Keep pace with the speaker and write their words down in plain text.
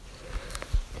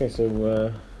Okay,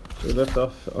 so we left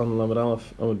off on Lamed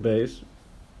Aleph Amud Beis.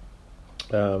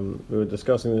 We were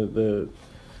discussing the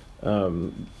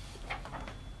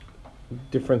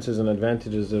differences and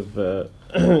advantages of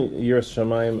Yiras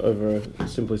Shamayim over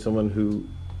simply someone who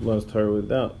learns Torah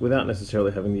without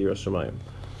necessarily having the Yiras Shamayim.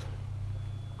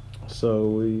 So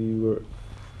we were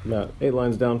about 8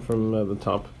 lines down from the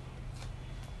top.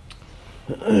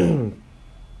 Rav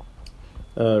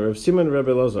Simon and Rabbi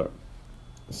Elazar.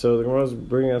 So the Gemara is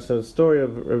bringing us a story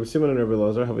of Rabbi Simon and Rabbi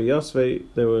Elazar. Have a Yasvei,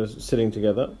 they were sitting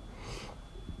together.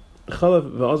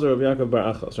 Chalaf v'azar Rabbi Yaakov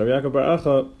bar Acha. So Rabbi Yaakov bar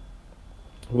Acha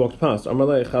walked past.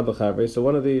 Amalei Chad l'chavei. So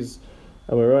one of these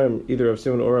Amoraim, either Rabbi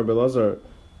Simon or Rabbi Elazar,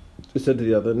 said to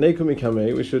the other, Neikum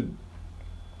mikamei, we should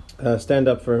stand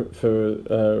up for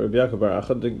Rabbi Yaakov bar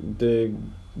Acha. The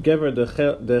gever de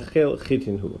chel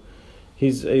chitinhu.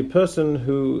 He's a person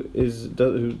who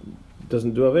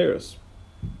doesn't do averos.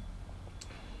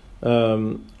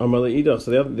 So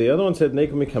the other one said,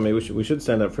 we should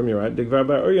stand up from you, right?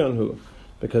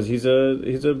 Because he's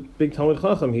a big Talmid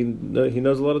Chacham. He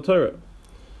knows a lot of Torah.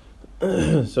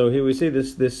 So here we see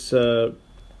this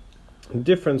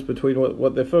difference between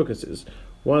what their focus is.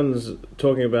 One's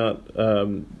talking about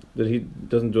that he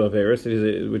doesn't do averos,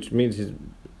 which means he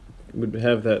would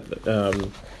have that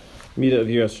midah of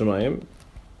Yiras Shamayim,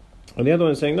 and the other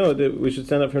one is saying no, that we should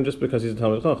stand up for him just because he's a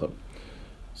Talmid Chacham.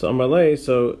 So Amalei,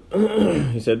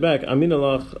 he said back,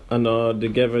 Aminalach ana de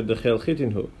gever de chel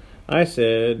chitinhu. I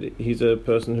said he's a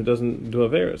person who doesn't do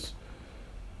averos.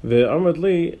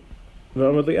 Ve'amadli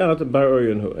at bar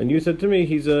oryanhu. And you said to me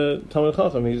he's a Talmid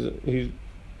Chacham. He's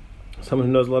someone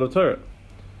who knows a lot of Torah.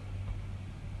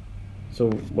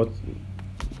 So what's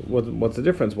the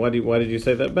difference? Why did you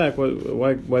say that back?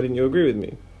 Why didn't you agree with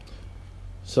me?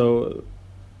 So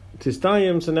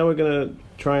Tistayim. So now we're going to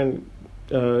try and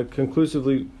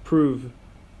conclusively prove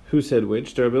who said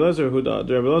which. The Rabbi Elazar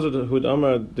who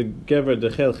Amar the Gever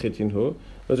Dechel Chitinhu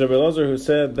was Rabbi Elazar who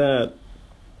said that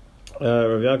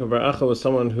Rav Yaakov bar Acha was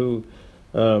someone who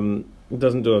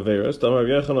doesn't do averos. The Amar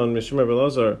Rav Yochanan Mishum Rabbi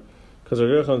Elazar, because Rav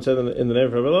Yochanan said in the name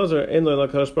of Rabbi Elazar, Ein lo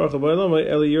LaKadosh Baruch Hu ba'olam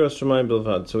Eli Yiras Shamayim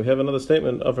bilvad. So we have another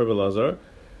statement of Rabbi Elazar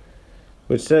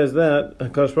which says that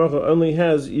HaKadosh Baruch Hu only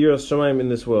has Yiras Shamayim in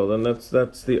this world, and that's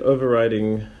the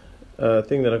overriding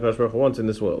thing that HaKadosh Baruch Hu wants in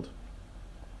this world.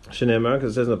 Shneimar,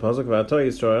 because it says in the pasuk, V'ata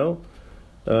Yisrael,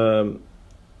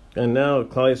 and now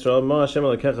Klal Yisrael, Ma Hashem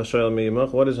Elokecha shoel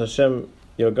miyimach. What does Hashem,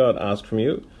 your God, ask from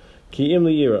you? Ki im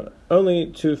liyira, only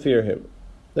to fear Him.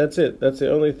 That's it. That's the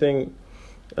only thing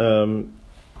that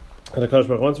HaKadosh Baruch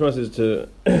Hu wants from us, is to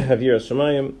have Yiras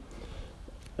Shamayim,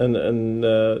 and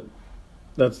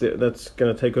that's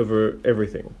going to take over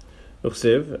everything.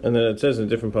 Uchsiv, and then it says in a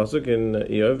different pasuk in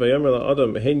Eov, Vayomer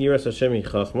la'adam hein yiras Hashem hi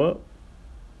chachma.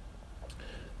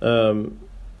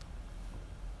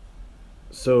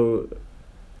 So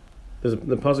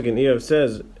the pasuk in Eov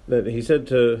says that he said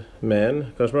to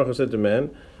man, Kadosh Baruch Hu said to man,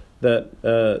 that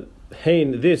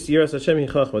hein, this yiras Hashem hi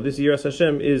chachma, this yiras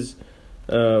Hashem is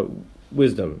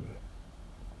wisdom.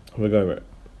 We're going right.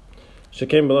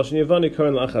 Shekem b'lashon Yavani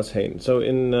koren la'achas hein. So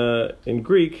in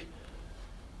Greek,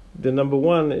 the number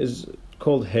one is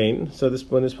called Hein. So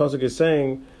when this pasuk is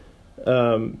saying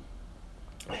Hein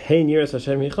Yiras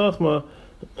Hashem Hi Chachma,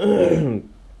 the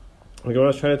Gemara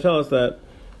is trying to tell us that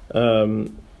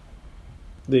the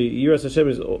Yiras Hashem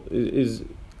is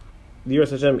the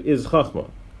Yiras Hashem is Chachma.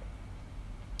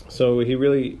 So he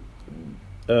really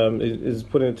is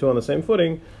putting the two on the same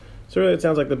footing. So really, it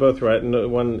sounds like they're both right,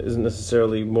 and one isn't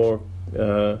necessarily more.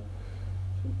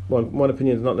 One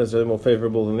opinion is not necessarily more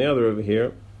favorable than the other over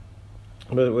here.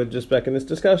 But we're just back in this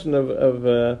discussion of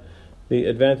the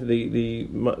advantages the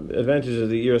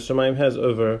Yiras Shamayim has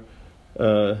over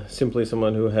simply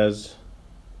someone who has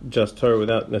just Torah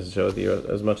without necessarily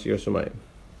as much Yiras Shamayim.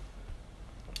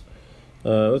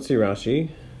 Let's see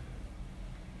Rashi.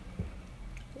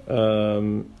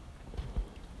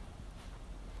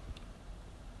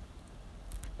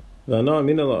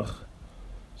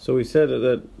 So we said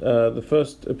that the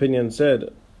first opinion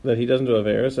said that he doesn't do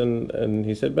averos, and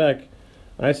he said back,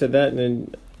 I said that, and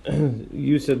then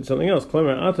you said something else.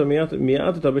 You're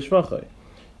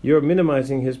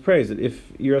minimizing his praise. That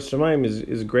if Yiras Shamayim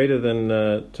is greater than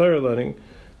Torah learning,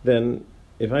 then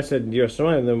if I said Yiras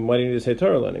Shamayim, then why didn't you say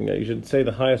Torah learning? You should say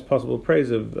the highest possible praise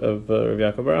of Rav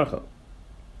Yaakov bar Acha.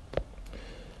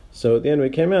 So at the end we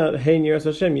came out, Hein Yiras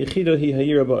Hashem Yechido Hi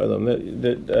Hayira Ba'olam.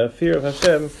 That fear of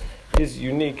Hashem is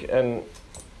unique and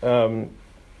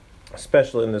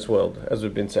special in this world, as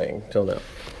we've been saying till now.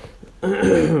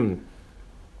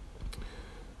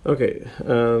 Okay,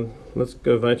 let's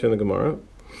go weiter in the Gemara.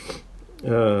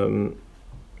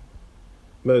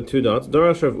 two dots.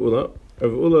 Darash Rav Ula.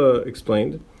 Rav Ula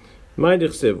explained, "My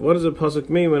dichsiv. What does the pasuk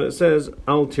mean when it says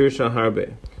al tirsha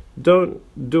harbe? Don't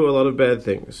do a lot of bad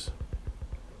things."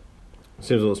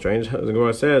 Seems a little strange. The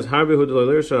Gemara says, "Harbe hu d'lo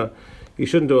lirsha." You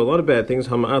shouldn't do a lot of bad things,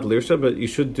 hama'at lirsha, but you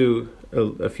should do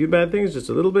a few bad things, just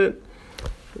a little bit.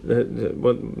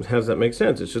 How does that make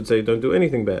sense? It should say, don't do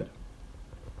anything bad.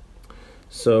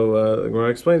 So the Gemara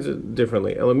explains it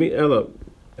differently.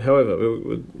 However,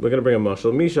 we're going to bring a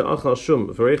mashal. Misha achal shum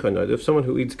v'reicha. If someone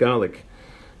who eats garlic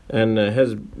and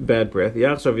has bad breath,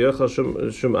 yachsav yochal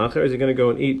shum acher, is he going to go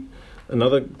and eat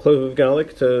another clove of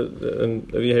garlic and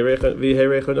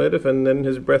then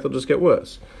his breath will just get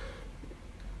worse?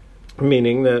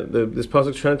 Meaning that this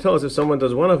pasuk is trying to tell us if someone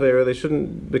does one avera, they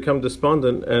shouldn't become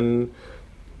despondent and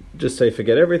just say,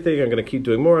 forget everything, I'm going to keep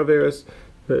doing more averas.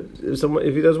 But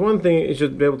if he does one thing, he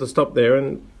should be able to stop there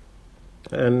and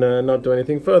not do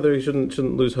anything further. He shouldn't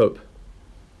lose hope.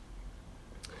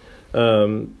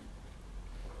 Let's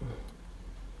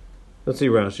see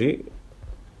Rashi.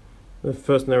 The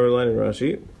first narrow line in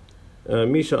Rashi.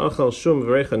 Misha achal shum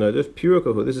v'reicha nodif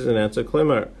pirukahu. This is an answer.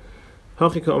 Klemar.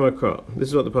 This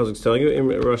is what the pasuk is telling you.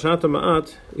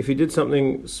 If he did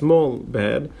something small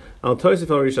bad, al toisif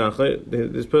al rishacha,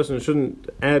 this person shouldn't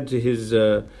add to his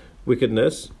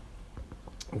wickedness.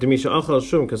 Demisha achal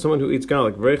shum, because someone who eats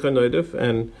garlic, v'reicha nodif,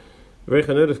 and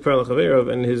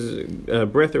his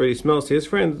breath already smells to his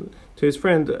friend,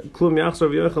 klum yachsor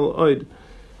v'yochel oid,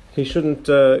 he shouldn't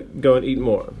go and eat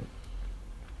more.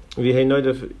 And he's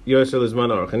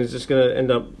just going to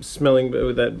end up smelling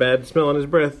with that bad smell on his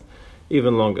breath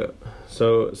even longer.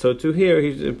 So to here,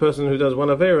 he's a person who does one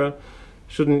avera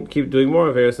shouldn't keep doing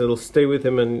more averas, and it'll stay with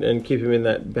him and keep him in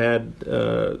that bad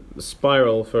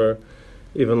spiral for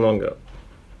even longer.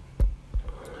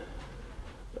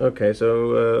 Okay,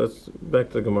 so back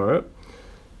to the Gemara.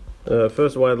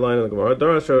 First wide line of the Gemara.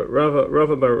 Darash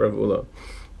Rava bar Rav Ula.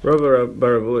 Rava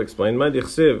bar Rav Ula explained, "My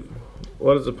dichsiv."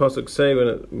 What does the pasuk say when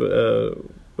it?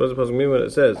 What does the pasuk mean when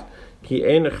it says, "Ki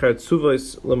ein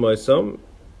chartzuvos l'moisam"?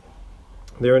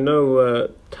 There are no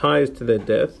ties to their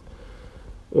death,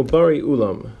 ubari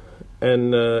ulam,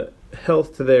 and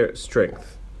health to their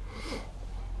strength.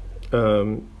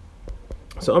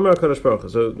 So Amar HaKadosh Baruch Hu.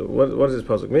 So what does this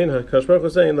pasuk mean? HaKadosh Baruch Hu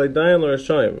is saying, "Leidayan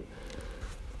l'Rishayim."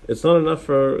 It's not enough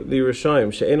for the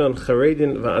Rishayim she'enon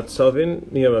charedin va'atzavin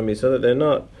miyam hamisa, that they're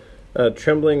not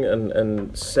trembling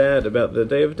and sad about the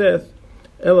day of death.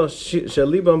 Ela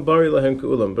she'libam bari lahem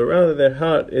k'ulam, but rather their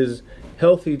heart is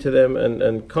healthy to them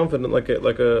and confident, like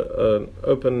a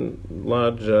open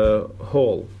large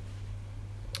hall.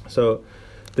 So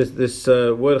this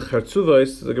word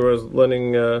chartzuvos, the Gemara is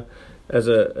learning as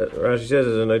Rashi says,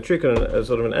 as a notrikon, as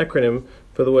sort of an acronym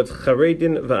for the words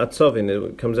charedin va'atzavin.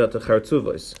 It comes out to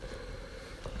chartzuvos.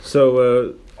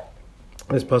 So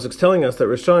this pasuk is telling us that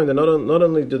Rishayim, not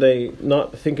only do they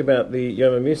not think about the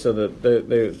Yom HaMisa, that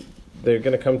they're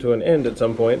going to come to an end at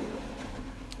some point,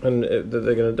 and that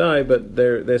they're going to die, but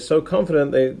they're so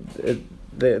confident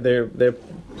their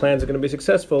plans are going to be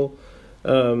successful.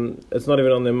 It's not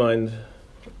even on their mind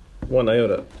one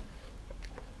iota.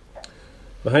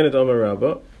 Behind it, Amar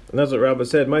Rabbah, and that's what Rabbah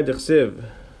said. My dichsiv.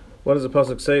 What does the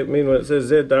pasuk say? Mean when it says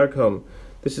Zed Darkam?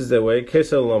 This is their way.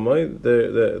 Kesel Lamoy.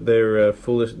 They're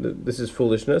foolish. This is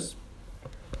foolishness.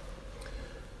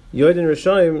 Yoidin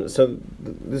Rishayim. So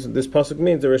this pasuk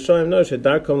means the Rishayim know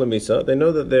Shedarkom Lemisa. They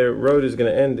know that their road is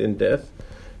going to end in death.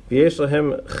 V'yesh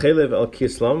lahem chelev al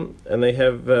kislam, and they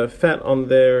have fat on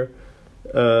their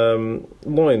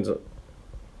loins.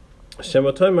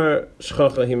 Shemotomar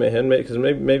shchacha himehen, because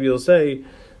maybe you'll say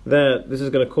that this is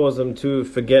going to cause them to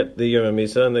forget the Yom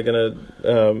HaMisa, and they're going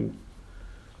to,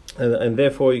 and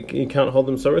therefore you can't hold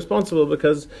them so responsible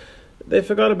because they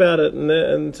forgot about it,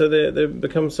 and so they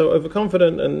become so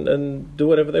overconfident and do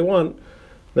whatever they want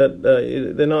that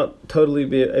they're not totally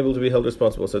able to be held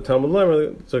responsible. So Talmud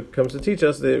Lama comes to teach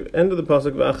us the end of the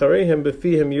pasuk v'achareihem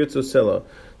befihem yirtzu sela,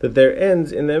 that their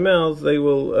ends in their mouths they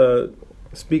will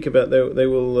speak about. They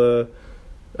will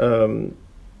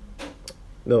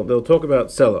they'll talk about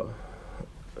sela.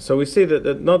 So we see that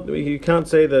you can't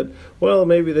say that, well,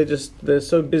 maybe they're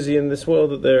so busy in this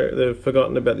world that they're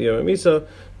forgotten about the Yom HaMisa.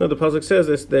 No, the pasuk says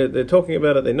this, they're talking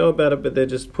about it, they know about it, but they're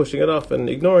just pushing it off and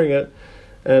ignoring it,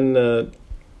 and they're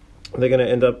going to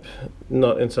end up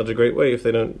not in such a great way if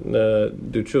they don't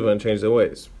do tshuva and change their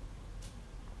ways.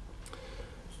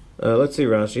 Let's see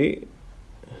Rashi.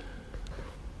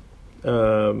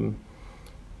 Charedin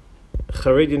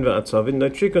va'atzavin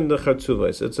notrikon de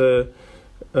chartzuvos. It's a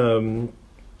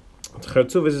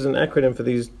chartzuvos is an acronym for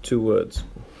these two words.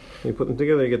 You put them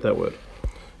together, you get that word.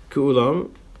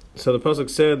 Ku'ulam. So the pasuk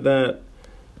said that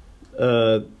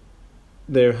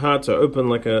their hearts are open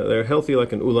they're healthy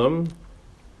like an ulam,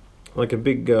 like a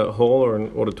big hall or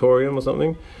an auditorium or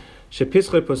something.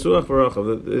 Shepischei pasuach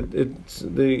v'rachav. It's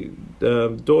the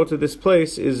door to this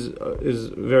place is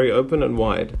very open and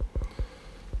wide.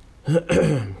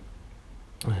 Zeh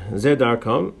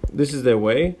darkam. This is their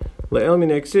way. Le'el min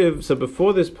eksiv. So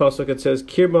before this pasuk it says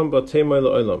kirbam batemai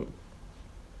le'olam.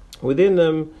 Within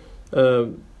them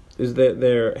is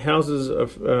their houses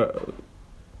of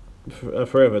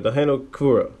forever. Dahenu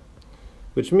kvura,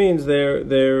 which means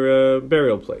their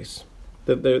burial place.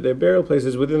 That their burial place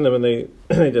is within them, and they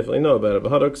definitely know about it.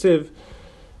 V'hadok siv,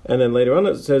 and then later on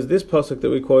it says this pasuk that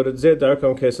we quoted, Zeh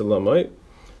darkam kesalamai,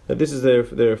 that this is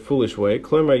their foolish way.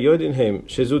 Klomar yodin heim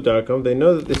shezu darkam. They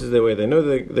know that this is their way. They know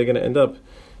that they're going to end up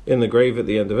in the grave at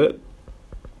the end of it.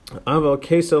 Aval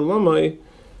kesalamai,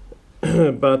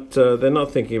 but they're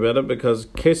not thinking about it because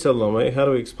kesalamai. How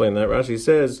do we explain that? Rashi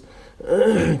says,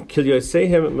 Kil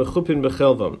yosehem mechupin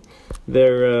bechelvam.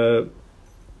 Their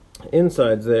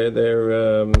insides,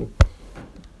 their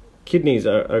kidneys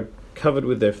are covered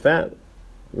with their fat.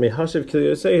 Mehashiv kil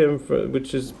yosehem,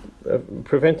 which is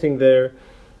preventing their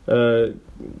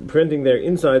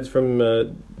insides from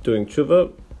doing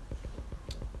tshuva,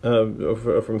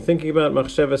 or from thinking about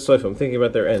machsheva soifim, thinking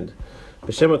about their end.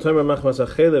 Maybe because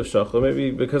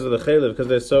of the chaylev, because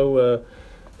they're so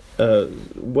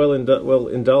well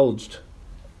indulged,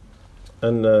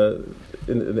 and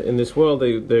in this world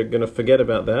they're going to forget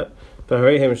about that.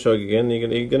 You're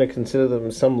going to consider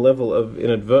them some level of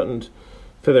inadvertent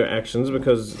for their actions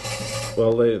because,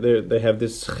 well, they have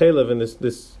this chaylev and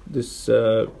this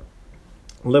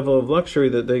level of luxury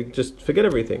that they just forget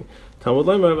everything. Talmud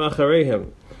Lemar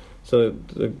Acharehim. So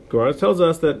the Gemara tells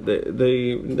us that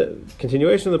the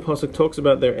continuation of the pasuk talks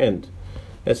about their end.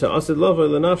 That's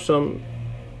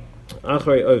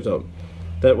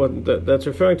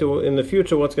referring to in the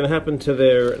future what's going to happen to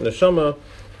their neshama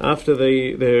after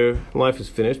their life is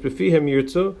finished. Befihem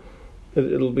yirtzu,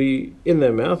 it'll be in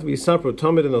their mouth. V'yisapru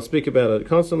tamid, and they'll speak about it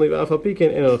constantly. V'afal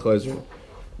pikein ein chayzrin,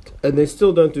 and they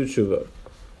still don't do tshuva.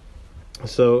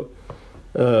 So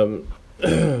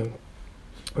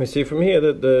we see from here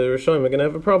that the Rishonim are going to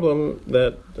have a problem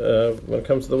that when it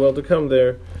comes to the world to come,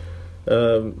 they're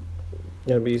going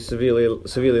to be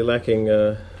severely lacking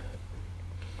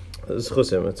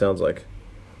zchusim, it sounds like.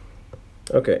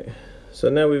 Okay, so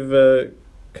now we've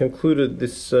concluded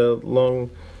this long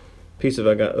piece of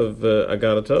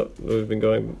Agadata that we've been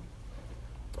going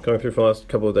through for the last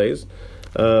couple of days.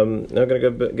 Now we're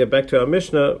going to get back to our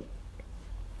Mishnah,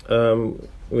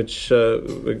 which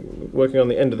we're working on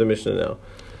the end of the Mishnah now.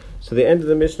 So the end of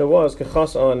the Mishnah was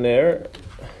kachas on ner.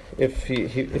 If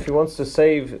he wants to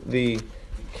save the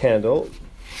candle,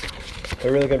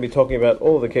 we're really going to be talking about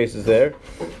all the cases there,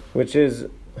 which is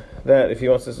that if he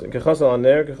wants to kachas on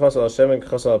ner, kachas al Hashem, and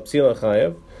kachas al psila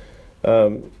chayav.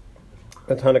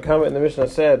 The Tanakama in the Mishnah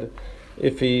said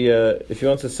if he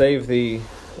wants to save the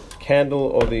candle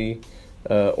or the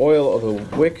oil or the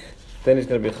wick, then he's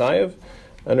going to be chayav.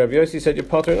 And Rabbi Yossi said you're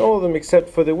potter in all of them except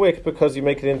for the wick because you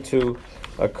make it into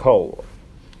a coal.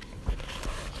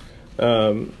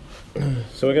 So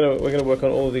we're gonna work on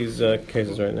all of these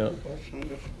cases right now.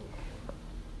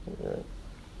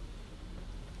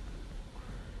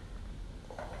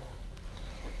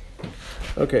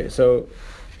 Okay, so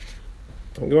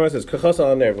Gemara says kachas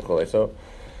al ner v'cholei. So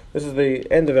this is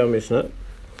the end of our Mishnah.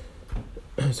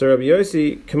 So Rabbi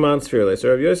Yossi commands fearless. So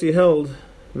Rabbi Yossi held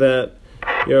that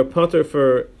you're a potter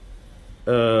for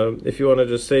if you want to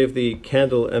just save the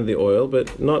candle and the oil,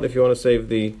 but not if you want to save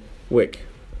the wick.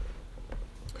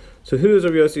 So who does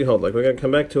Rabbi Yossi hold? Like, we're going to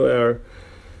come back to our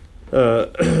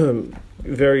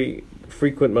very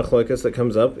frequent machlokas that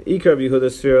comes up. Ik Rabbi Yehuda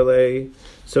sfirale.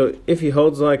 So if he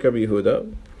holds like Rabbi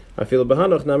Yehuda, I feel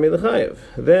bahanoch nami l'chayev.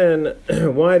 Then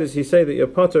why does he say that you're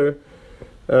potter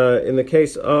in the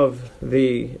case of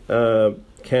the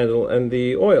candle and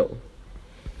the oil?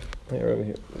 Here, over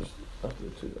here, just after the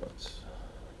two dots.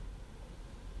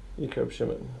 Yikar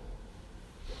Shimon.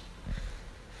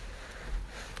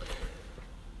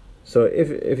 So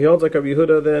if he holds like Rabbi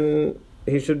Yehuda, then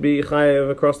he should be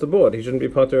chayav across the board. He shouldn't be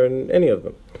potter in any of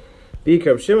them.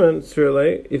 Yikar Shimon,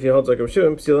 if he holds like Rabbi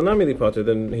Shimon, psila nami potter,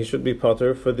 then he should be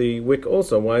potter for the wick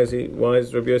also. Why is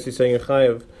Rabbi Yossi saying a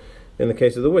chayav in the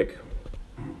case of the wick?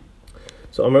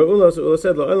 So Amar Ula, so Ula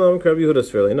said, Lo elam Rabbi Yehuda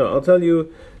sfirle. No, I'll tell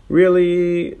you.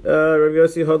 Really, Rabbi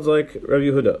Yossi holds like Rabbi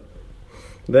Yehuda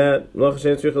that Malach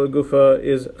Shein Tzricha L'Gufa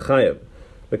is chayav.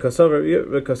 Because of Rabbi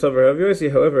Yossi,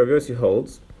 however, Rabbi Yossi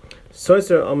holds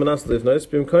soiser al manas livnos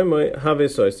b'mkoimoi have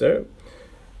soiser.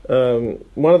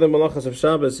 one of the malachas of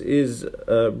Shabbos is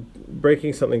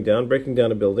breaking something down, breaking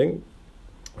down a building.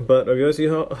 But Rav Yossi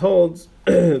holds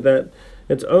that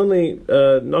it's only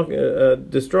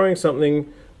destroying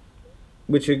something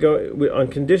which you go on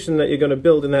condition that you're going to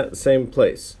build in that same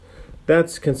place.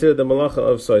 That's considered the malacha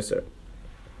of soiser.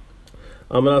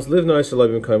 But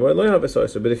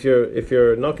if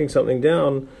you're knocking something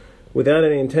down without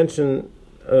any intention,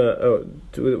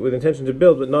 with intention to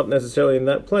build, but not necessarily in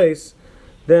that place,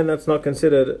 then that's not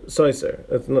considered soiser.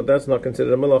 That's not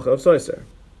considered a malacha of soiser.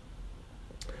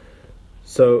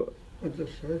 So, what does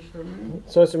soiser mean?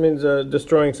 Soiser means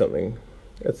destroying something.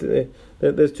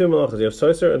 There's two malachas. You have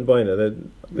soiser and baina.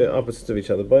 They're opposites of each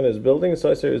other. Baina is building,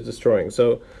 soiser is destroying.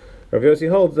 So, Rav Yossi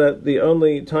holds that the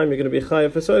only time you're going to be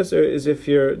chayav for soiser is if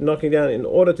you're knocking down in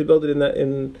order to build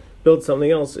it build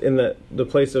something else in the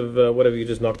place of whatever you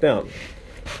just knocked down.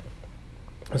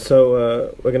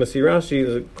 So we're going to see Rashi.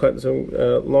 There's quite some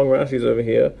long Rashis over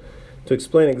here to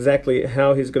explain exactly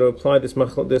how he's going to apply this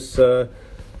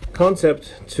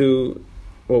concept to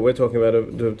what we're talking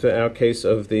about, to our case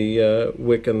of the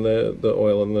wick and the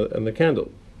oil and the candle.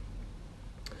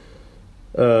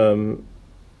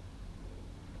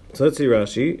 So let's see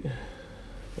Rashi.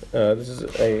 This is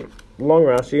a long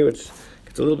Rashi, which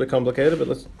gets a little bit complicated, but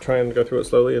let's try and go through it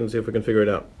slowly and see if we can figure it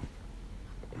out.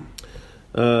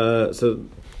 So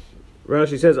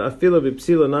Rashi says, "Afila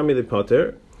b'psila nami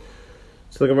lepater."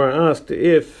 So the Gemara asked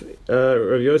if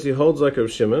Rav Yossi holds like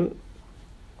Rav Shimon,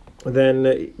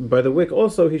 then by the wick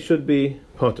also he should be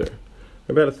potter.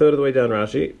 We're about a third of the way down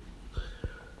Rashi.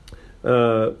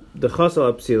 The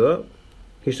chasal psila,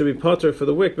 he should be potter for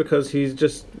the wick because he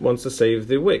just wants to save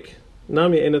the wick.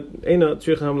 Nami eina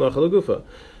tricha hamlacha legufa.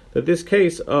 That this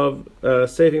case of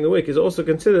saving the wick is also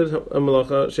considered a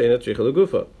malacha she'eina tricha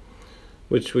legufa,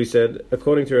 which we said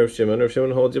according to Rav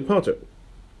Shimon holds your potter.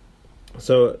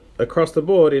 So across the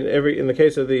board, in the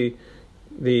case of the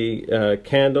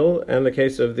candle, and the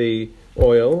case of the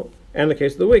oil, and the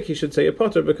case of the wick, he should say a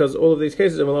potter, because all of these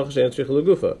cases are malacha she'eina tricha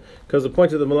legufa. Because the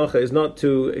point of the malacha is not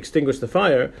to extinguish the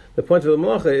fire. The point of the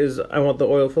malacha is, I want the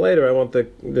oil for later. I want the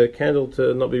candle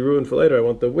to not be ruined for later. I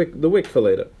want the wick for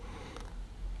later.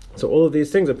 So all of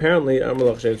these things apparently are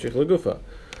malacha she'eina tricha legufa.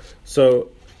 So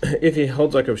if he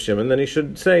holds like Rav Shimon, then he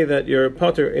should say that you're a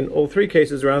potter in all three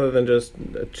cases rather than just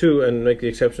two and make the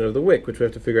exception of the wick, which we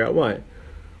have to figure out why.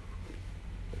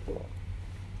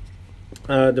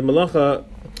 The malacha.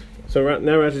 So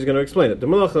now Rashi is going to explain it. The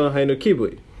malacha hainu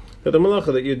kibui. That the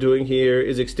malacha that you're doing here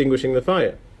is extinguishing the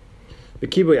fire. The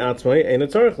kibui atzmai ein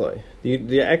tzarich lai.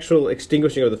 The actual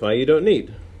extinguishing of the fire you don't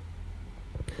need.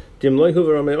 Since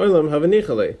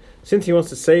he wants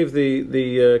to save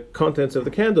the contents of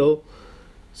the candle,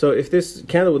 so if this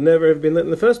candle would never have been lit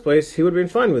in the first place, he would have been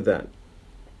fine with that.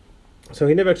 So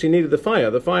he never actually needed the fire.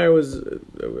 The fire was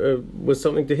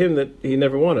something to him that he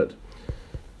never wanted.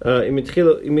 If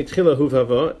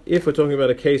we're talking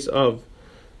about a case of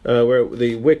where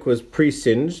the wick was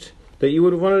pre-singed, that you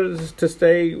would have wanted it to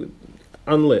stay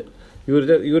unlit. You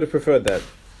would have preferred that.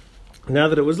 Now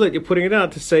that it was lit, you're putting it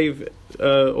out to save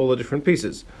all the different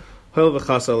pieces. And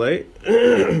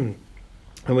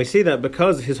we see that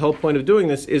because his whole point of doing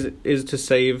this is to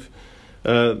save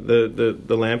the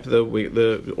lamp,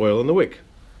 the oil, and the wick.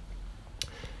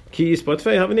 So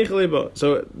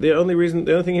the only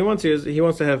thing he wants here is he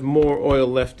wants to have more oil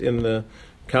left in the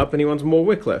cup, and he wants more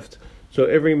wick left. So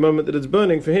every moment that it's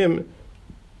burning for him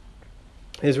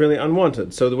is really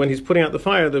unwanted. So that when he's putting out the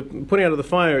fire, the putting out of the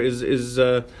fire is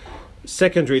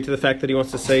secondary to the fact that he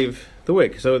wants to save the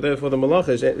wick. So therefore, the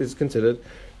malacha is considered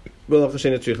malacha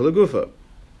she'eina tricha legufa,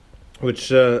 which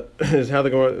is how the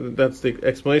Gemara. That's the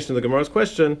explanation of the Gemara's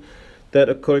question. That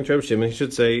according to Rav Shimon, he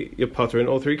should say you're potter in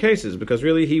all three cases, because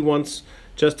really he wants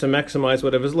just to maximize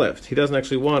whatever's left. He doesn't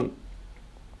actually want.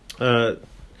 He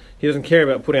doesn't care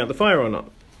about putting out the fire or not.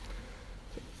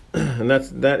 And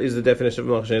that is the definition of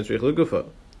malacha she'eina tricha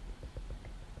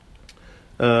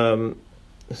legufa.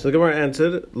 So the Gemara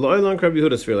answered, "Lo like Rav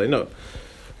Yehuda really no."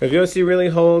 Rav Yossi really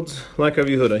holds like Rav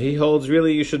Yehuda. He holds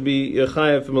really you should be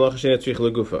chayav for malacha she'eina tricha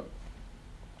legufa.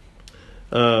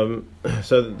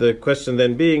 So the question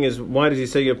then being is, why does he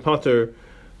say you're potter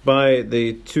by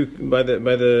the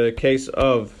case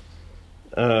of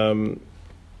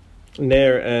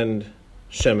Ner and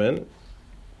Shemen?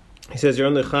 He says you're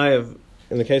only chayav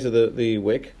in the case of the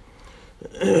wick.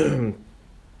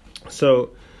 So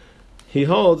he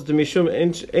holds the mishum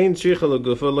ein tricha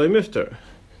legufa loy mifter,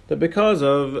 that because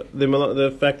of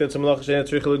the fact that it's a malacha she'eina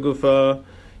tricha legufa,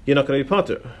 you're not going to be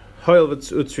potter. Hoil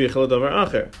v'tricha l'davar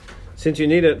acher. Since you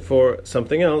need it for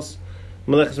something else,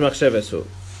 meleches machshevesu.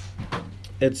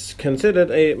 it's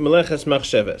considered a meleches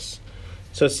machsheves.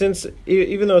 So since,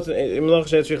 even though it's a meleches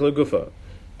she'etzrich legufa,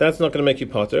 that's not going to make you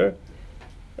potter.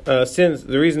 Since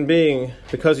the reason being,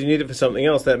 because you need it for something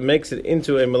else, that makes it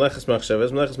into a meleches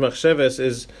machsheves. Meleches machsheves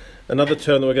is another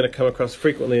term that we're going to come across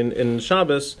frequently in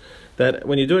Shabbos, that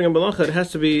when you're doing a malacha, it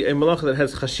has to be a malacha that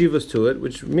has chashivas to it,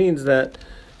 which means that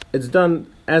it's done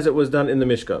as it was done in the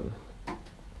Mishkan.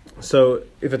 So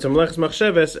if it's a meleches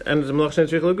machsheves and it's a meleches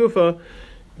she'etzrich legufa,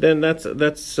 then that's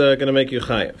going to make you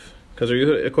chayev. Because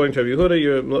according to Rabbi Yehuda,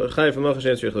 you're chayev from meleches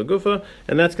she'etzrich legufa,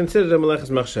 and that's considered a meleches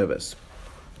machsheves.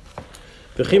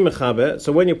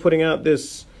 So when you're putting out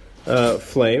this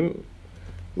flame,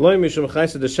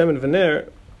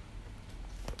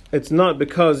 it's not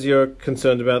because you're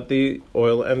concerned about the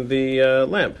oil and the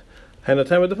lamp.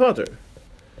 Time with the potter.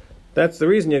 That's the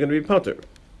reason you're going to be potter,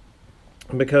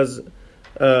 because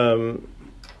the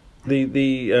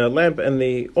lamp and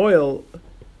the oil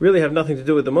really have nothing to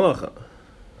do with the malacha.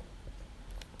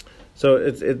 So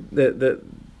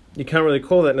you can't really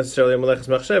call that necessarily a meleches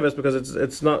machsheves, because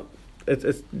it's not.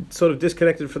 It's sort of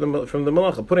disconnected from the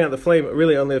malacha. Putting out the flame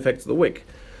really only affects the wick.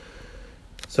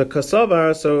 So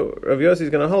kasavar, so Rav Yossi is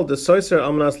going to hold the soiser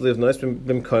almanas livnos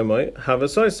b'mkoimoi have a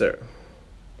soiser.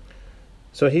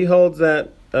 So he holds that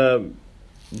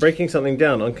breaking something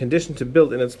down on condition to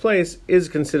build in its place is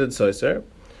considered soiser.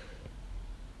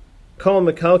 Kol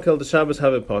mekalkel the Shabbos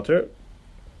have a potter.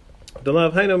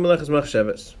 Delav hainu meleches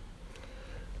machsheves.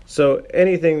 So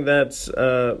anything that's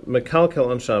mekalkel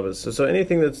on Shabbos, so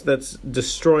anything that's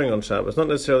destroying on Shabbos, not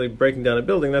necessarily breaking down a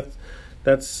building,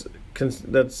 that's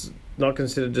not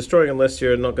considered destroying unless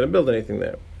you're not going to build anything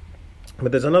there.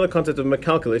 But there's another concept of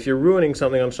mekalkel. If you're ruining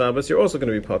something on Shabbos, you're also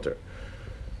going to be potter,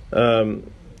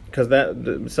 because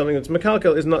something that's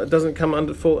mekalkel doesn't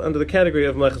come fall under the category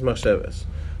of meleches machsheves.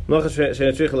 Meleches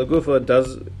she'etzrich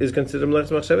legufa is considered meleches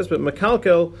machsheves, but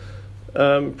mekalkel.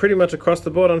 Pretty much across the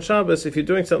board on Shabbos, if you're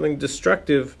doing something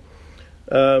destructive,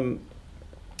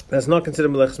 that's not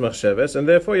considered meleches machsheves, and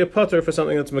therefore you're potter for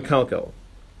something that's mekalkel.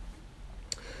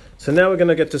 So now we're going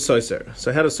to get to soiser.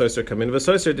 So how does soiser come in?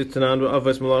 V'soiser ditanan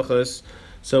v'avos malachos.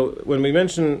 So when we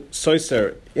mention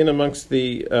soiser in amongst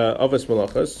the avos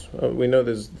malachos, we know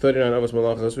there's 39 avos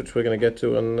malachos, which we're going to get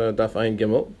to on Daf Ayin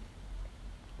Gimel.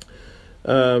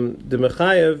 The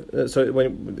mechayev. So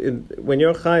when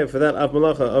you're chayev for that av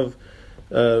malacha of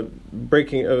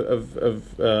breaking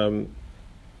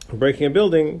breaking a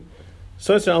building,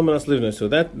 soiser almanas livnos. So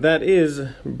that is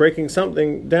breaking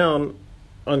something down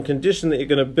on condition that you're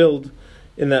going to build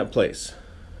in that place.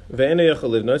 The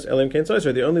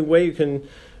only way you can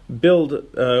build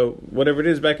whatever it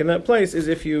is back in that place is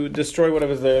if you destroy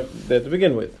whatever's there to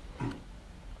begin with.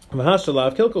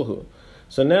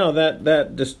 So now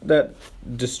that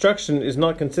destruction is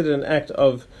not considered an act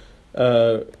of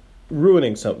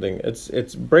ruining something.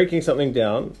 It's breaking something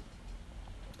down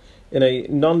in a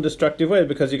non-destructive way,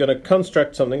 because you're going to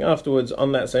construct something afterwards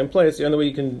on that same place. The only way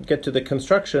you can get to the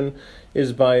construction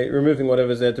is by removing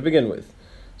whatever's there to begin with.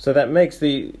 So that makes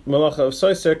the malacha of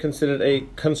soiser considered a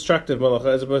constructive malacha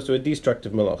as opposed to a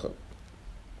destructive malacha.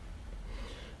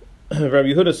 Rabbi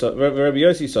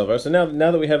Yossi Sovar. So now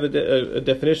that we have a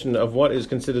definition of what is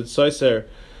considered soiser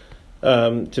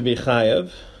to be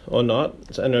chayev or not,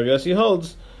 and Rabbi Yossi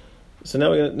holds. So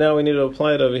now we need to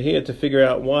apply it over here to figure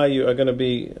out why you are going to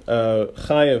be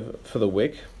chayev for the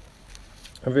wick.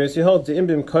 Rabbi Yossi holds the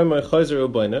imbim koimoi chozer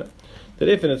u'boina, that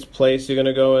if in its place you're going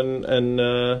to go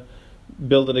and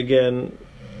build it again,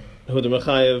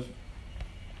 huda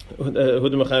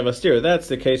mechayev astir. That's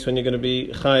the case when you're going to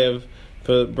be chayev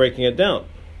for breaking it down.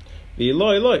 The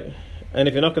eloi. And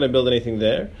if you're not going to build anything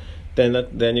there, then you're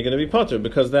going to be potter,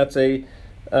 because that's a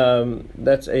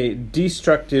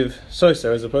destructive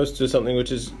soiser as opposed to something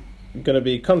which is going to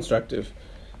be constructive.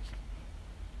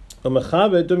 So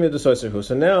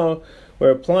now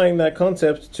we're applying that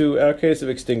concept to our case of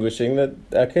extinguishing. That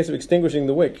our case of extinguishing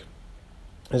the wick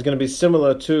is going to be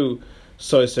similar to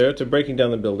soiser, to breaking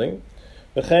down the building.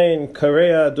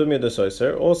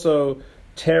 Also,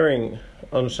 tearing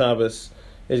on Shabbos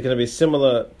is going to be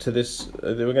similar to this.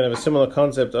 We're going to have a similar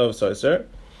concept of soiser.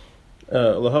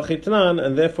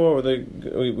 And therefore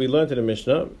we learned in the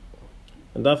Mishnah,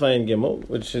 and Daf Ayin Gimel,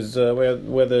 which is where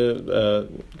the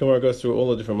Gemara goes through all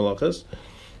the different malachas.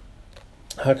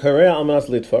 Hakarei almanas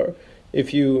litfar,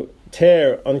 if you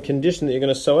tear on condition that you're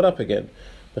going to sew it up again.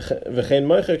 V'chein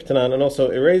moichek tanan, and also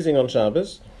erasing on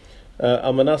Shabbos.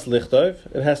 Almanas lichtov,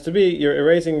 it has to be you're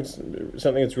erasing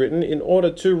something that's written in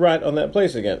order to write on that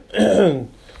place again.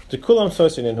 To kulam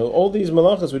sosin inhu, all these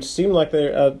malachas which seem like they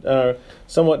are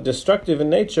somewhat destructive in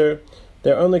nature,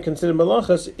 they're only considered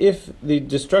malachas if the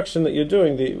destruction that you're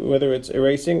doing, whether it's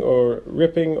erasing or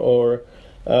ripping or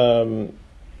over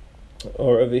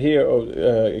here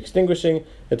or extinguishing,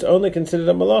 it's only considered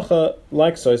a malacha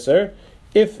like soiser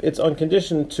if it's on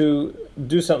condition to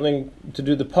do something, to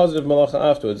do the positive malacha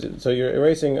afterwards. So you're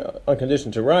erasing on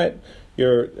condition to write,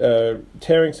 you're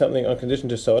tearing something on condition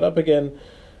to sew it up again,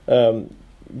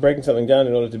 breaking something down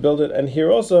in order to build it. And here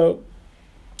also,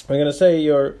 I'm going to say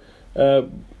you're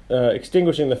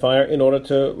extinguishing the fire in order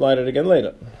to light it again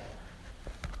later.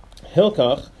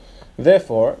 Hilkach,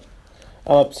 therefore,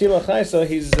 Psila Chaisa,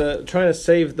 he's trying to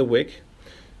save the wick.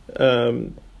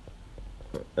 The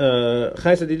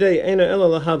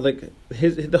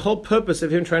whole purpose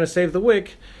of him trying to save the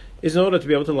wick is in order to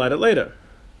be able to light it later.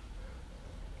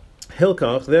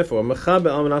 Hilkach, therefore,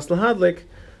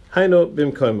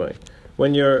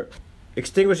 when you're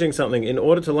extinguishing something in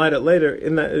order to light it later,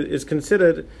 in that is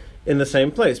considered in the same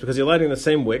place because you're lighting the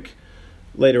same wick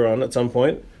later on at some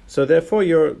point. So therefore,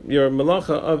 your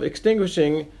malacha of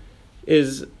extinguishing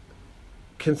is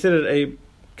considered a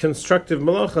constructive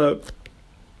malacha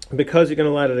because you're going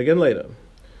to light it again later.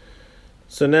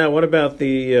 So now, what about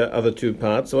the other two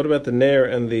parts? So what about the ner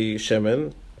and the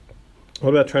shemen?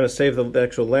 What about trying to save the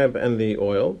actual lamp and the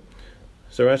oil?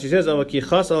 So Rashi says,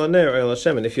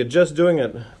 if you're just doing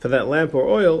it for that lamp or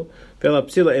oil,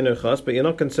 but you're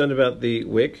not concerned about the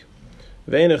wick,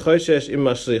 and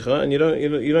you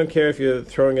don't care if you're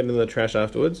throwing it in the trash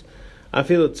afterwards.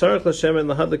 Even if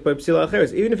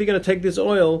you're going to take this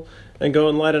oil and go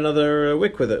and light another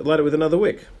wick with it, light it with another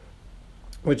wick,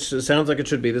 which sounds like it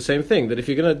should be the same thing. That if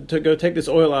you're going to go take this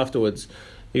oil afterwards,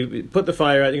 you put the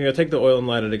fire out, you're going to take the oil and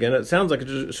light it again. It sounds like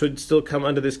it should still come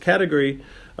under this category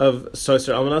of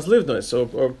soser almanas livnois,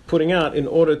 or putting out in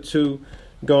order to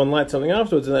go and light something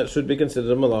afterwards, and that should be considered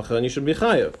a malacha, and you should be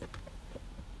chayav.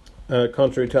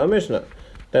 Contrary to our Mishnah,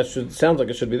 sounds like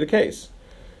it should be the case.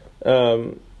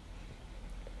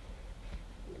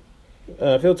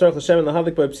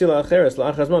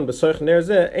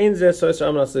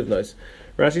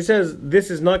 Rashi says this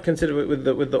is not considered with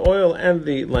the oil and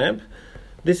the lamp.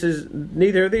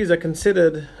 Neither of these are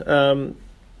considered soiser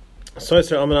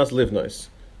almanas livnois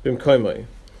b'mkoimai.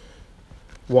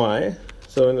 Why?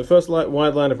 So in the first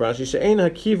wide line of Rashi, she'ein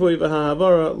hakivui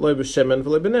v'ha'havara lo b'shemen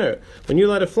v'lo b'ner. When you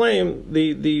light a flame,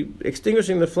 the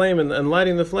extinguishing the flame and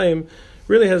lighting the flame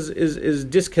really is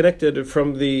disconnected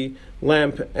from the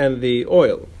lamp and the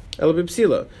oil. Ela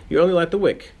b'psila, you only light the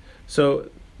wick. So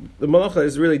the malacha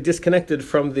is really disconnected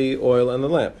from the oil and the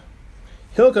lamp.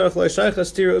 Hilkach lo shaycha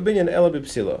stira ubinyan ela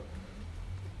b'psila.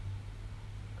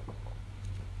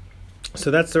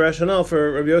 So that's the rationale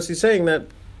for Rabbi Yossi saying that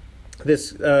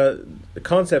this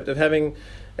concept of having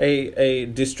a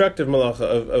destructive malacha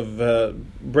of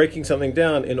breaking something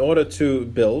down in order to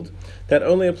build, that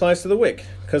only applies to the wick,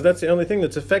 because that's the only thing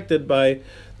that's affected by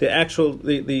the actual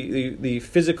the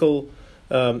physical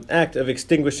act of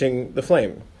extinguishing the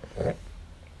flame.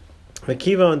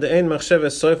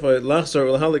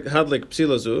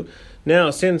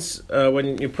 Now, since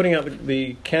when you're putting out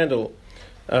the candle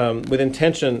with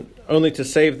intention only to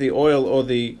save the oil or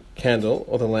the candle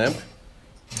or the lamp,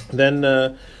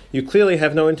 then you clearly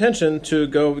have no intention to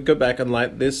go back and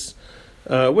light this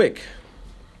wick.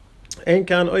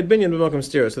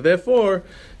 So therefore,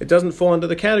 it doesn't fall under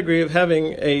the category of having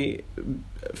a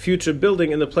future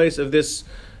building in the place of this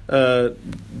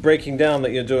breaking down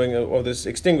that you're doing, or this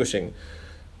extinguishing,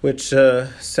 which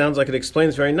sounds like it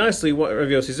explains very nicely what Rav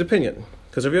Yossi's opinion.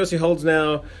 Because Rav Yossi holds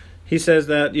now, he says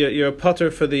that you're a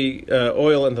potter for the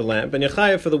oil and the lamp, and you're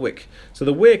chayav for the wick. So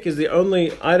the wick is the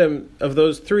only item of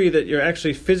those three that you're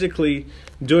actually physically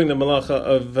doing the malacha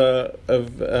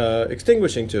of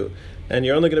extinguishing to. And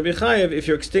you're only going to be chayav if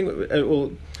you'll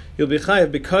be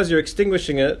chayav because you're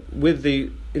extinguishing it with the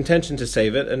intention to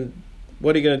save it. And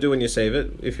what are you going to do when you save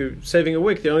it? If you're saving a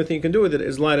wick, the only thing you can do with it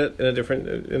is light it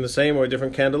in the same or a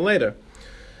different candle later.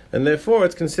 And therefore,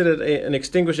 it's considered an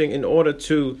extinguishing in order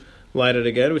to light it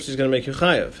again, which is going to make you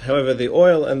chayav. However, the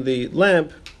oil and the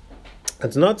lamp,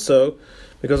 it's not so,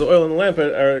 because the oil and the lamp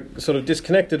are sort of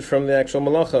disconnected from the actual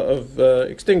malacha of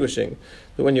extinguishing.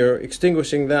 But when you're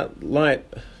extinguishing that light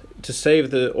to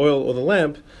save the oil or the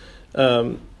lamp,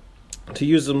 to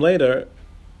use them later,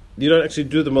 you don't actually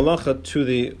do the malacha to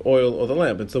the oil or the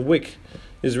lamp. It's the wick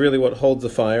is really what holds the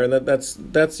fire, and that's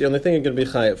the only thing you're going to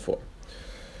be chayav for.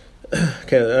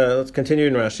 Okay, let's continue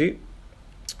in Rashi.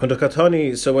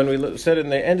 So when we said in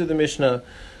the end of the Mishnah,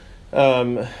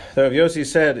 the Rav Yossi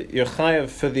said you're chayav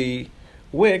for the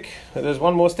wick. There's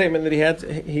one more statement that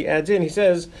he adds in. He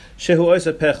says shehu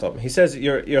oisa pechom. He says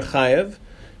you're chayav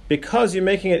because you're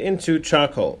making it into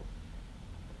charcoal.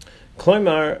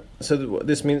 Kloimar, so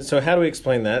this means. So how do we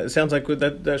explain that? It sounds like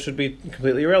that should be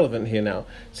completely irrelevant here now,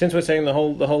 since we're saying the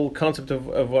whole concept of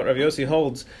what Rav Yossi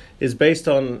holds is based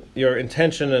on your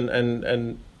intention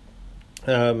and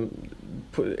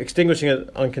extinguishing it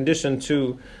on condition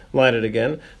to light it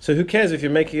again. So who cares if you're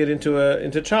making it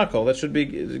into charcoal? That should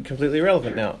be completely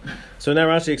irrelevant now. So now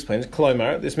Rashi explains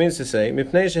Kloimar. This means to say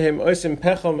Mipnei shehem osim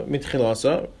pechom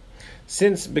mitchilasa,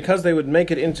 since because they would make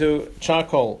it into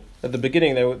charcoal. At the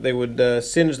beginning, they would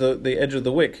singe the edge of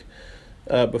the wick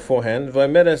beforehand.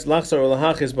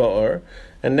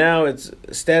 And now it's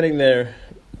standing there,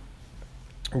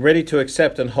 ready to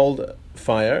accept and hold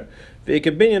fire. And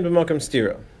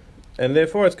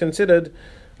therefore, it's considered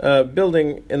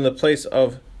building in the place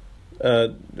of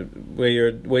where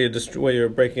you're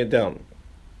breaking it down.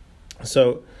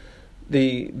 So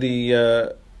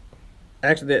the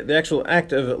actual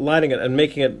act of lighting it and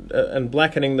making it and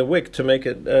blackening the wick to make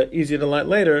it easier to light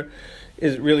later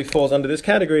really falls under this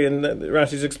category, and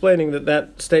Rashi is explaining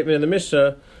that statement in the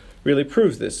Mishnah really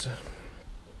proves this.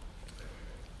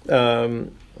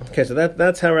 Okay, so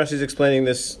that's how Rashi is explaining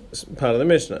this part of the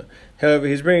Mishnah. However,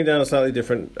 he's bringing down a slightly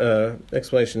different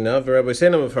explanation now. The Rabbi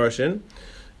Seinam of Harshin,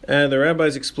 and the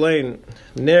rabbis explain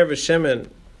Ner v'shemen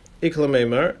ikla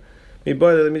meimar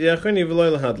miboyle l'midyachoni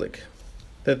v'loy lahadlik,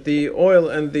 that the oil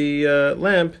and the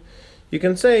lamp, you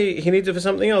can say he needs it for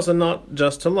something else and not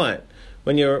just to light.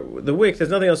 When the wick, there's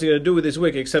nothing else you're going to do with this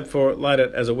wick except for light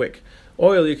it as a wick.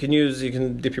 Oil you can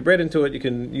dip your bread into it, you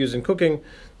can use in cooking.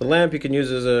 The lamp you can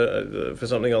use as for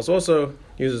something else also,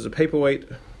 use as a paperweight.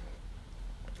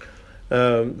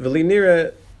 However,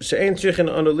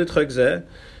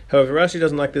 Rashi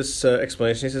doesn't like this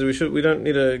explanation. He says we don't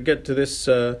need to get to this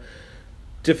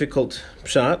difficult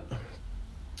pshat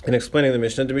in explaining the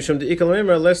Mishnah, because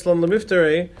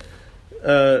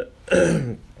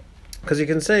you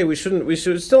can say we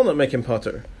should still not make him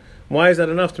potter. Why is that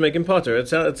enough to make him potter?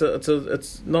 It's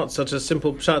not such a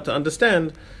simple pshat to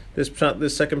understand. This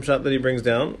second pshat that he brings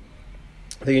down,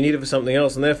 that you need it for something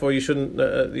else, and therefore you shouldn't.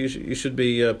 You should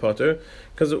be potter.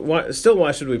 Because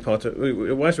why should we potter?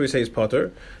 Why should we say he's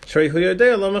potter? He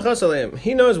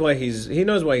knows why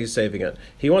he's saving it.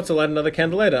 He wants to light another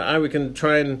candle later. We can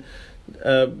try and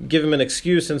give him an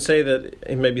excuse and say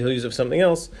that maybe he'll use it for something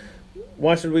else.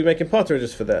 Why should we make him potter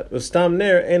just for that? And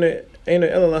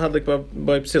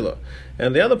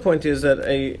the other point is that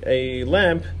a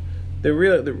lamp,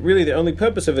 really the only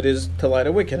purpose of it is to light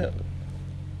a wick in it.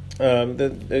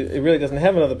 It really doesn't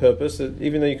have another purpose.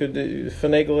 Even though you could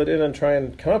finagle it in and try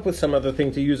and come up with some other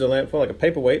thing to use a lamp for, like a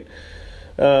paperweight,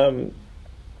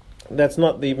 that's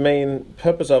not the main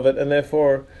purpose of it, and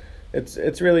therefore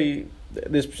it's really,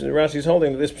 this Rashi is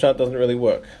holding that this pshat doesn't really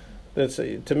work.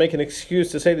 To make an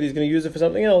excuse to say that he's going to use it for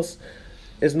something else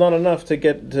is not enough to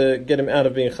get him out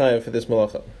of being chayav for this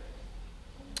malacha.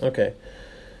 Okay,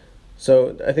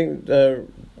 so I think I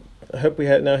hope we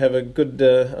now have a good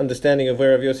understanding of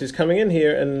where Rav Yossi is coming in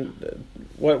here and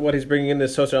what he's bringing in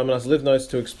this Soser Amanas Livnos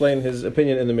to explain his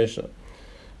opinion in the Mishnah.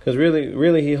 Because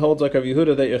really he holds like Rav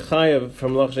Yehuda that you're chayav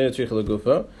from lach she'en tzrich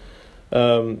legufa.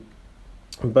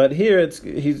 But here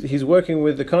he's working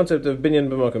with the concept of binyan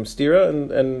b'makom stira,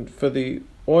 and for the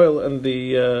oil and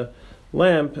the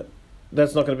lamp,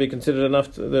 that's not going to be considered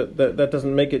enough. That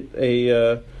doesn't make it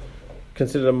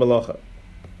considered a malacha,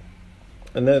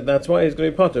 and that's why he's going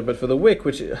to be potter. But for the wick,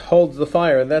 which holds the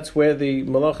fire, and that's where the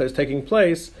malacha is taking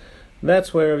place,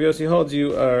 that's where Rav Yossi holds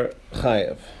you are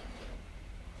chayav,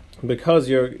 because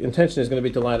your intention is going to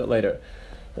be to light it later.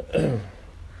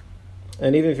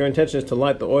 And even if your intention is to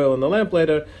light the oil in the lamp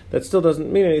later, that still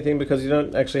doesn't mean anything because you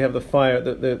don't actually have the fire.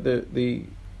 The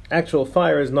actual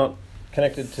fire is not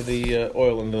connected to the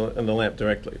oil in the lamp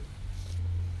directly.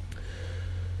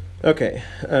 Okay,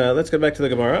 let's go back to the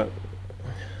Gemara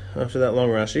after that long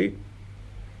Rashi.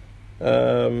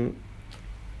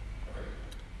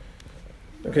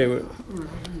 Okay,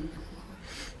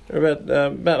 we're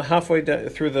about halfway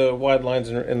through the wide lines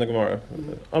in the Gemara.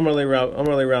 Amar le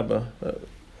Rabba.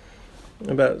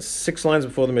 About 6 lines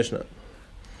before the Mishnah.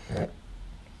 At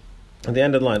the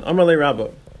end of the line. Amar le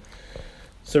Rabba.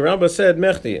 So Rabba said,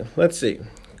 Mechti, let's see.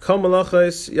 Kol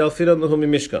malachos yalfidon lehu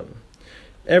mimishkan.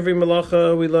 Every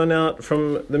malacha we learn out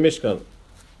from the Mishkan.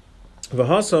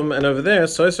 V'hasam, and over there,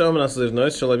 soiser amanas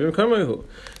livnos shalabim kamehu.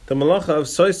 The malacha of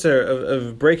soiser,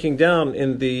 of breaking down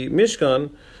in the Mishkan,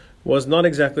 was not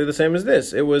exactly the same as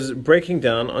this. It was breaking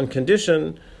down on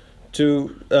condition to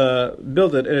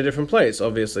build it in a different place,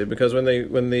 obviously, because when the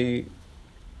Bnei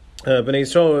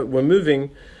Yisrael were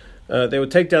moving, they would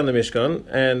take down the Mishkan,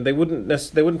 and they wouldn't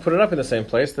put it up in the same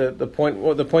place. The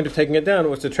point of taking it down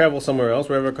was to travel somewhere else,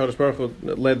 wherever Kadosh Baruch Hu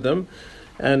led them,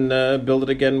 and build it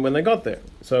again when they got there.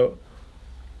 So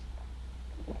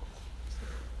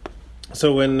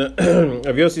when Rav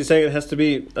Yossi is saying it has to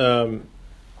be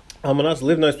Almanas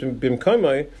Livnos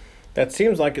Bimkomai, that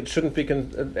seems like it shouldn't be.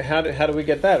 How do we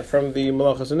get that from the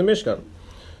Malachas in the Mishkan?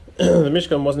 The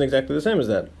Mishkan wasn't exactly the same as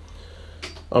that.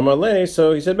 Amarle,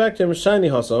 so he said back to him, Shani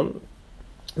Hasam.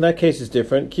 That case is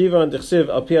different. Kiva and Dichsiv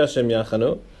Al Pi Hashem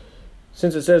Yachanu.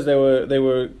 Since it says they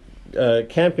were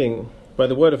camping by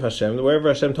the word of Hashem, wherever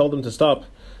Hashem told them to stop,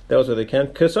 that was where they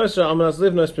camped. So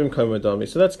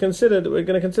that's considered. We're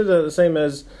going to consider that the same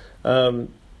as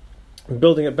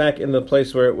building it back in the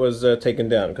place where it was taken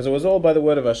down, because it was all by the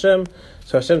word of Hashem.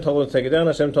 So Hashem told them to take it down.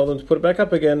 Hashem told them to put it back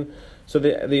up again. So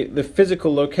the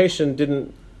physical location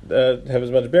didn't have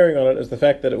as much bearing on it as the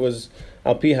fact that it was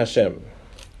Al Pi Hashem.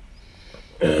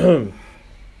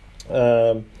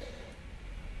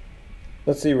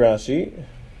 Let's see Rashi.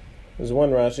 There's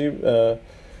one Rashi,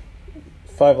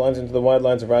 5 lines into the wide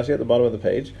lines of Rashi at the bottom of the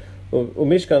page. So the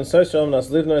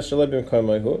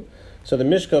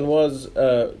Mishkan was,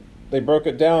 they broke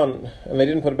it down and they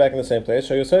didn't put it back in the same place.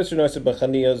 They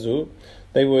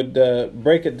would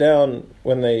break it down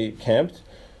when they camped.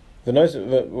 At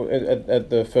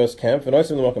the first camp,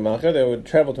 they would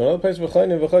travel to another place,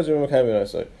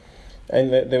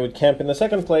 and they would camp in the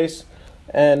second place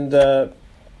and go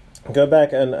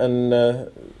back and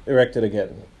erect it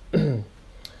again.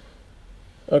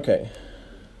 Okay.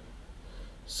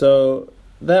 So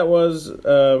that was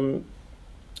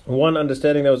one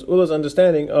understanding. That was Ula's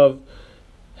understanding of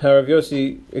how Rav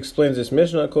Yossi explains this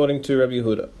Mishnah according to Rabbi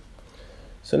Yehuda.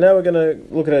 So now we're going to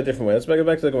look at it a different way. Let's go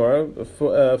back to the Gemara,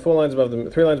 3 lines above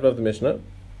the Mishnah.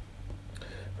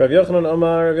 Rav Yochanan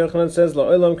Omar, Rav Yochanan says,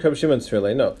 La'olam Krab Shimon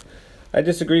Tzfirlei. No, I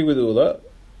disagree with Ula,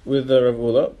 with Rav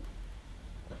Ula.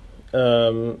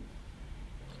 And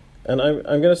I'm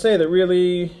going to say that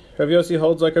really Rav Yossi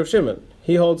holds like Rav Shimon.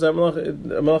 He holds that Malach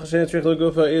Shein Tzrich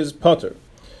L'Gufa is potter.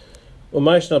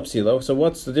 Umayshna Psilo. So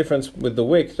what's the difference with the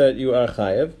wick that you are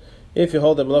chayev? If you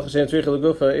hold that Malach Shein Tzrich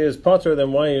L'Gufa is potter,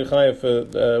 then why are you chayev for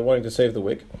wanting to save the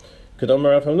wick?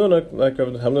 Kedamar Rav Hamnuna, like Rav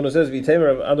Hamnuna says,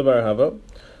 V'itemer Rav Adabar Hava.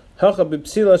 Hacha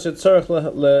b'psila shetzarech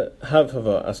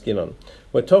lehavhava askinon.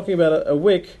 We're talking about a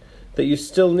wick that you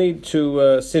still need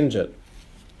to singe it.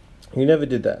 You never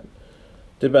did that.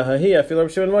 In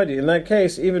that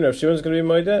case, even Rav Shimon is going to be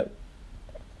moedeh.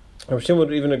 Rav Shimon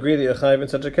would even agree that you're chayiv in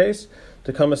such a case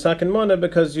to come a sakin mana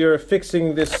because you're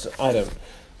fixing this item.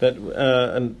 That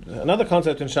and another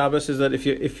concept in Shabbos is that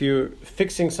if you're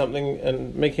fixing something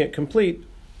and making it complete,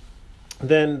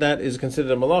 then that is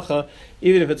considered a malacha,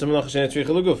 even if it's a malacha she'ein tzricha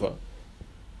l'gufa,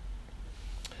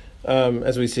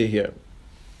 as we see here.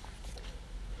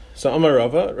 So Amar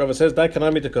Rava says, "Dai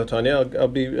kanami tekotanya." I'll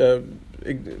be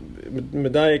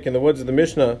medayik in the words of the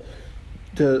Mishnah.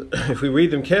 If we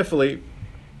read them carefully,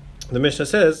 the Mishnah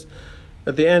says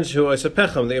at the end, "Shu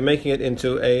pecham," that you're making it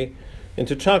into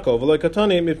charcoal. V'lo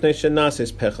katani mipnei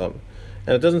shenasis pecham,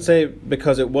 and it doesn't say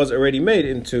because it was already made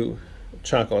into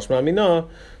charcoal. Shma mina.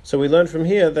 So we learn from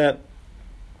here that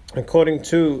according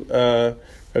to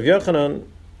Rav Yochanan,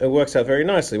 it works out very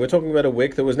nicely. We're talking about a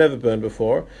wick that was never burned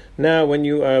before. Now, when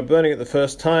you are burning it the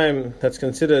first time, that's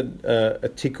considered a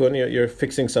tikkun. You're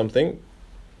fixing something,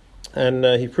 and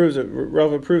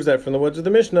Rava proves that from the words of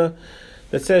the Mishnah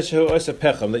that says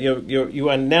pecham, that you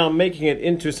are now making it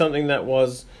into something that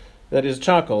is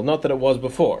charcoal, not that it was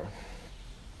before.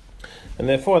 And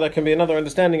therefore, that can be another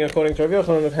understanding according to Rav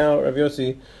Yochanan of how Rav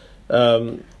Yossi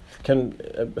can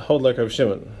hold like Rav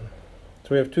Shimon. So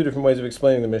we have 2 different ways of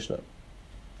explaining the Mishnah.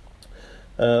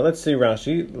 Let's see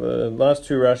Rashi, the last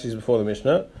 2 Rashis before the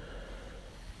Mishnah.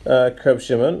 Rav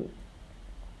Shimon,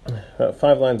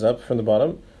 5 lines up from the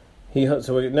bottom.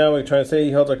 Now we're trying to say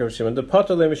he holds like Rav Shimon. The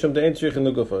potter le mishum de'ein tzrich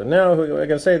l'gufa. Now we're going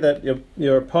to say that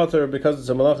you're potter because it's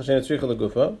a malacha she'ein tzrich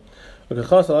l'gufa.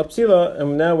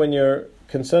 And now when you're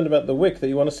concerned about the wick that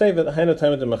you want to save it,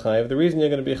 the reason you're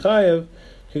going to be chayev,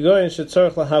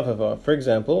 for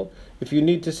example, if you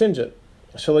need to singe it,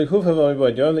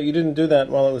 that you didn't do that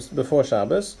while it was before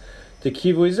Shabbos.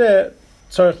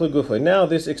 Now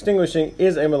this extinguishing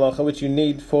is a malacha which you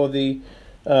need for the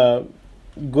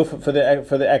gufa, for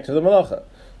the act of the malacha.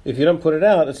 If you don't put it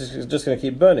out, it's just going to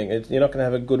keep burning. You're not going to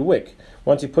have a good wick.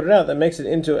 Once you put it out, that makes it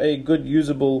into a good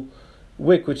usable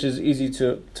wick, which is easy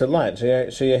to light. Now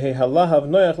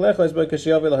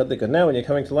when you're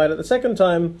coming to light it the second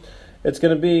time, it's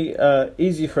going to be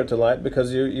easy for it to light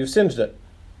because you've singed it.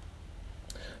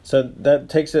 So that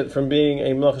takes it from being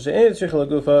a malacha she'ein tzricha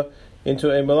l'gufa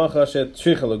into a malacha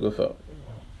she'tzricha l'gufa.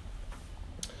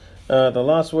 The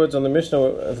last words on the Mishnah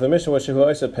were shehu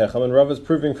oisa pecham, and Rav is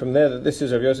proving from there that this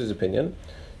is Rav Yossi's opinion.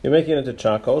 you're making it into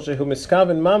charcoal. Shehu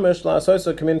miskaven mamish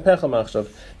la'asoso kamin pechel machshav.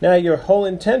 Now your whole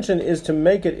intention is to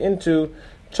make it into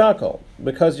charcoal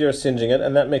because you're singeing it,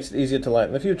 and that makes it easier to light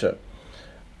in the future.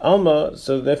 Alma,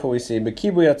 so therefore we see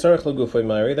bekibu yatzarich l'gufay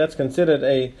mayri. That's considered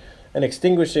an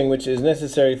extinguishing which is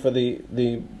necessary for the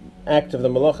act of the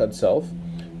malacha itself.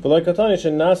 And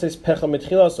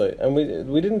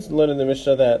we didn't learn in the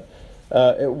Mishnah that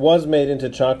it was made into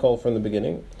charcoal from the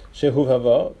beginning. Shehu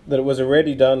hava, that it was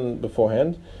already done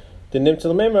beforehand. And then,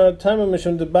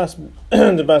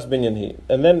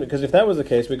 because if that was the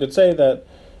case, we could say that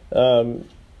the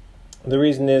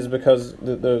reason is because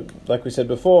like we said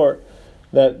before,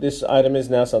 that this item is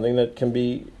now something that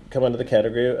can come under the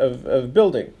category of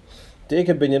building.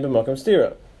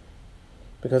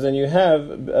 Because then you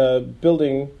have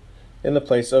building in the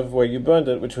place of where you burned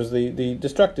it, which was the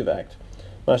destructive act.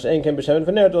 But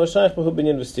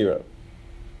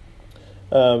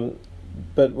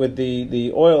with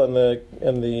the oil and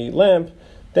the lamp,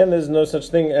 then there's no such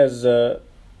thing as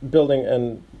building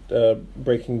and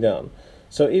breaking down.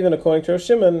 So even according to Rav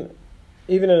Shimon,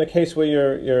 even in a case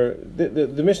where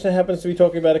the Mishnah happens to be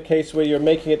talking about a case where you're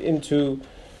making it into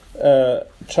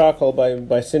charcoal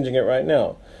by singeing it right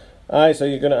now. So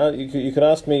you could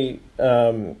ask me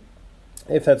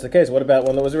if that's the case. What about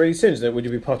one that was already singed? Would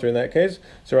you be potter in that case?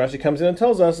 So Rashi comes in and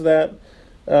tells us that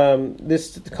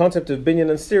this concept of binyan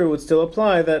and stira would still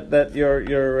apply. That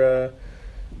you're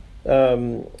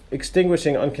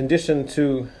extinguishing on condition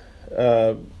to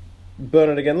burn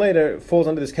it again later falls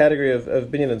under this category of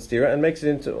binyan and stira and makes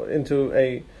it into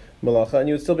a malacha, and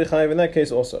you would still be chayiv in that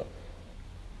case also.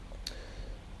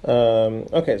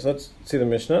 Okay, so let's see the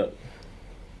Mishnah.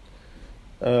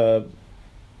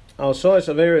 Al shalish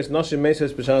averis nashim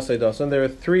meses b'shasei dasan. There are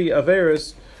 3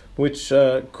 averis which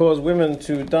cause women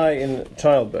to die in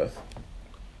childbirth.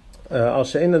 Al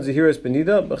she'enan zihiras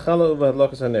benida b'chala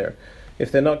uv'hadlakas haner.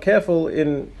 If they're not careful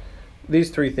in these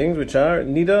 3 things, which are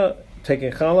nida,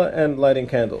 taking challah, and lighting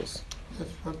candles.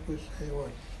 That's what we say what?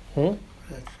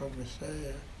 That's what we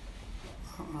say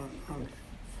on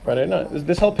Friday night.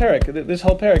 This whole parak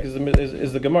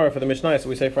is the Gemara for the Mishnah, so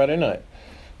we say Friday night.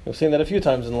 We've seen that a few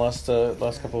times in the last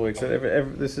couple of weeks.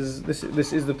 This is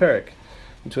the parak,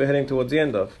 which we're heading towards the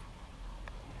end of.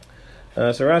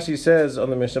 So Rashi says on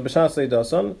the Mishnah, "B'shasei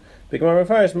dasan." The Gemara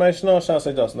refers, "Ma'ishna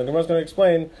shasei dasan." The Gemara is going to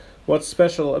explain what's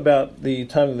special about the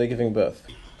time that they're giving birth.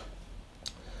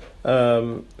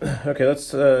 Okay, let's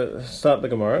start the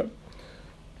Gemara.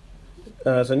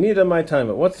 So nida my time.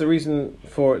 What's the reason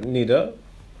for nida?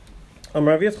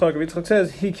 Rav Yitzchak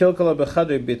says he kilkala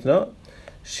b'chadei bitna.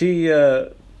 She,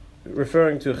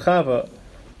 referring to Chava,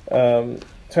 not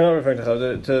referring to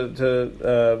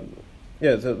Chava,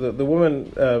 the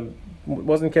woman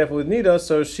wasn't careful with nida,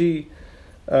 so she,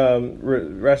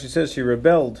 Rashi says she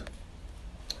rebelled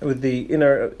with the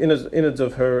innards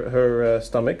of her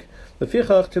stomach. So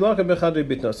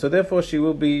therefore she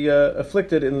will be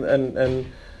afflicted and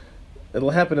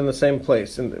it'll happen in the same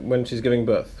place when she's giving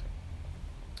birth.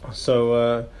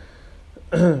 So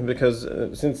because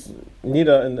since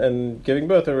nida and giving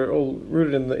birth are all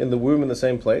rooted in the womb in the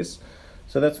same place,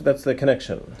 so that's the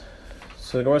connection.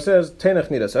 So the Gemara says tenach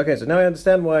nida. So now I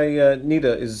understand why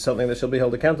nida is something that she'll be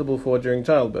held accountable for during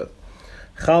childbirth.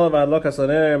 Chala v'hadlokas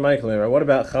haner, Michael. What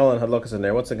about chala and hadlokas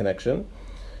haner? What's the connection?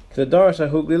 The Darash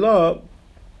HaHuglila,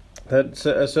 that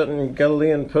a certain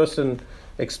Galilean person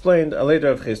explained a later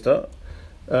of Chisda.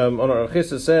 On Rav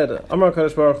Chisda said, Amar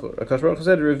Kadosh Baruch Hu. Kadosh Baruch Hu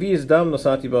said, Revi's dam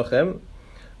nosati bachem,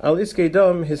 al iskei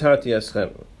dam hizharti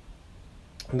eschem.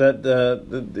 That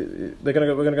we're going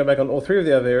to go back on all 3 of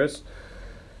the Averos.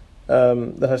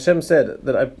 That Hashem said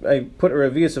that I put a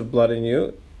revius of blood in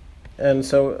you, and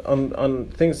so on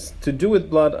things to do with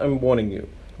blood, I'm warning you,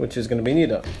 which is going to be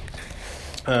nida.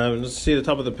 Let's see the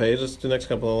top of the page. Let's do the next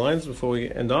couple of lines before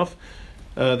we end off.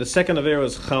 The second Avera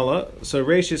is Chala. So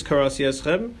Reishis Karas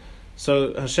Yeschem.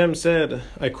 So Hashem said,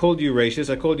 I called you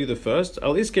Reishis, I called you the first.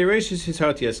 Al Iske Reishis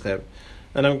Hizhart Yeschem.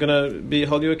 And I'm going to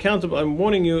hold you accountable. I'm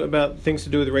warning you about things to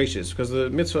do with Reishis, because the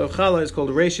mitzvah of Chala is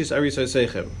called Reishis Arisai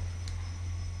Seichem.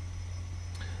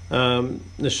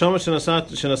 Neshama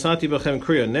Shenasati Bachem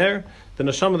Kriya Ner. The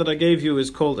Neshama that I gave you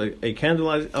is called a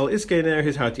candle. Al Iske Ner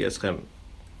Hizhart Yeschem.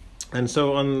 And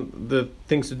so on the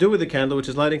things to do with the candle, which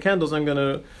is lighting candles, I'm going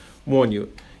to warn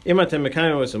you.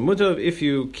 If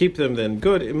you keep them, then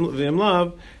good. And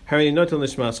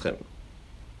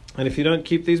if you don't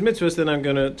keep these mitzvahs, then I'm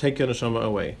going to take your neshama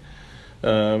away.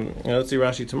 Let's see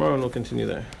Rashi tomorrow, and we'll continue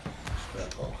there.